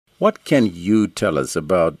What can you tell us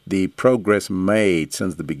about the progress made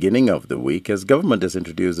since the beginning of the week as government has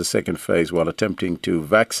introduced the second phase while attempting to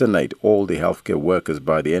vaccinate all the healthcare workers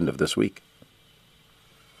by the end of this week?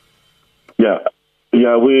 Yeah, we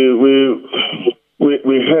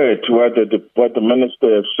heard what the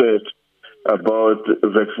minister has said about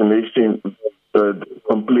vaccination,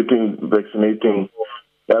 completing vaccinating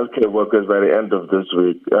healthcare workers by the end of this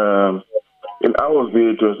week. In our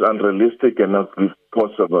view, it was unrealistic and not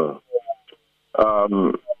possible. I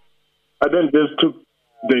then just took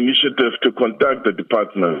the initiative to contact the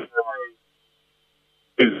department.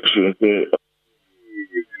 In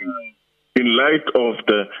light of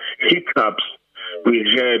the hiccups we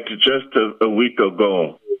had just a week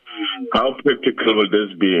ago, how practical will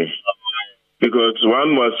this be? Because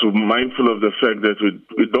one was mindful of the fact that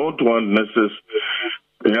we don't want nurses,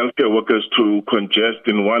 the healthcare workers to congest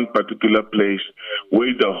in one particular place,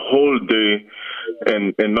 wait the whole day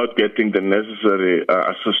and not getting the necessary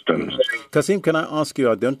assistance. Kasim, can I ask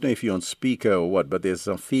you, I don't know if you're on speaker or what, but there's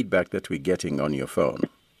some feedback that we're getting on your phone.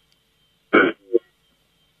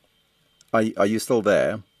 Are you still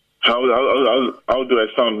there? How do I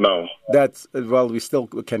sound now? We still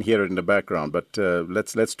can hear it in the background, but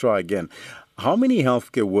let's try again. How many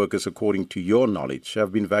healthcare workers, according to your knowledge,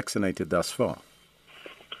 have been vaccinated thus far?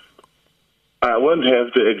 I won't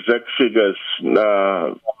have the exact figures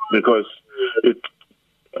because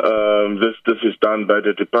this is done by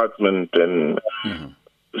the department, and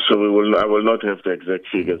so I will not have the exact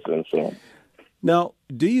figures and so on. Now,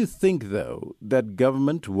 do you think, though, that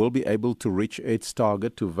government will be able to reach its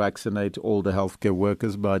target to vaccinate all the healthcare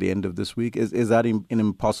workers by the end of this week? Is that an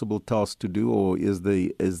impossible task to do, or is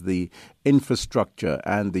the infrastructure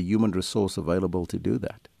and the human resource available to do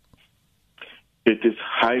that? It is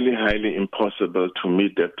highly, highly impossible to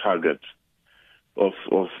meet that target of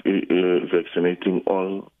vaccinating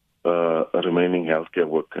all remaining healthcare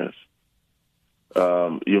workers.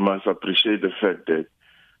 You must appreciate the fact that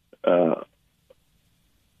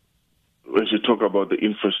when you talk about the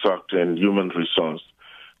infrastructure and human resource,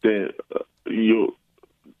 there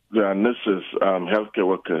are nurses, healthcare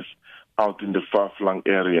workers out in the far-flung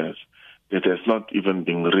areas that has not even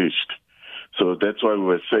been reached. So that's why we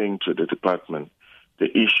were saying to the department, the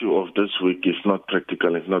issue of this week is not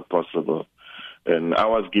practical, it's not possible. And I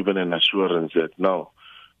was given an assurance that no,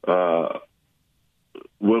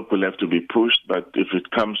 work will have to be pushed, but if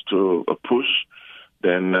it comes to a push,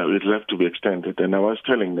 then it will have to be extended. And I was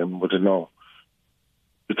telling them, but no,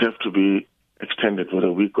 it have to be extended for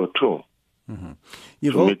a week or two to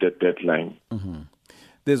meet that deadline.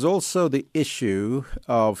 There's also the issue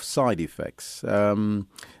of side effects.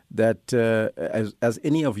 As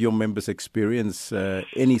any of your members experience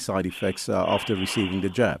any side effects after receiving the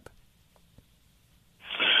jab?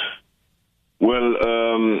 Well,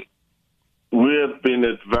 we have been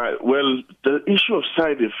advised. Well, the issue of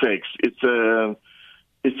side effects, it's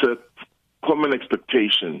a common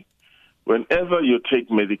expectation. Whenever you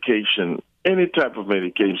take medication, any type of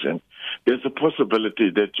medication, there's a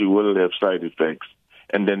possibility that you will have side effects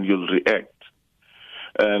and then you'll react.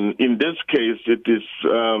 And in this case, it is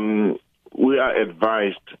we are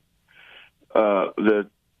advised that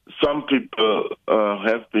some people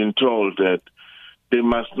have been told that they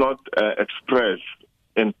must not express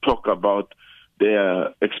and talk about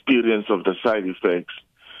their experience of the side effects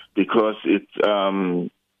because it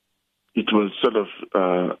will sort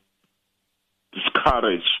of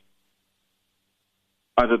discourage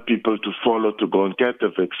other people to follow to go and get the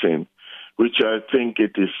vaccine, which I think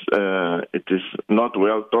it is not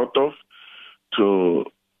well thought of to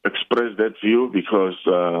express that view because,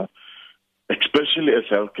 especially as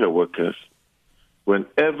healthcare workers,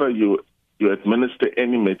 whenever you administer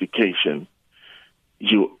any medication,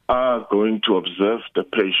 you are going to observe the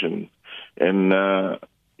patient, and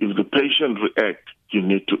if the patient reacts, you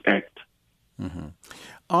need to act.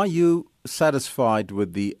 Are you satisfied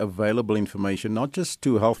with the available information, not just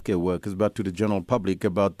to healthcare workers, but to the general public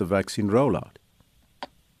about the vaccine rollout?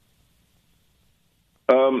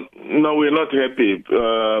 No, we're not happy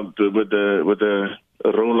with the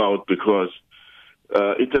rollout because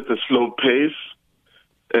it's at a slow pace,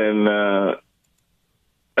 and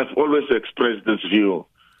I've always expressed this view.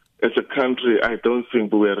 As a country, I don't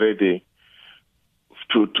think we're ready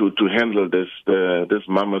to handle this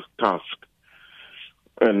mammoth task.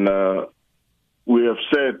 And we have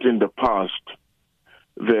said in the past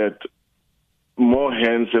that more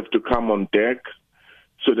hands have to come on deck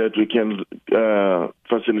so that we can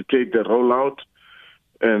facilitate the rollout.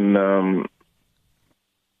 And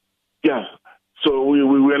So we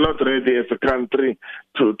were not ready as a country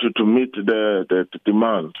to meet the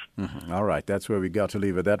demand. All right, that's where we got to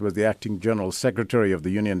leave it. That was the Acting General Secretary of the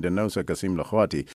Union, Denosa Kasim Lakhwati.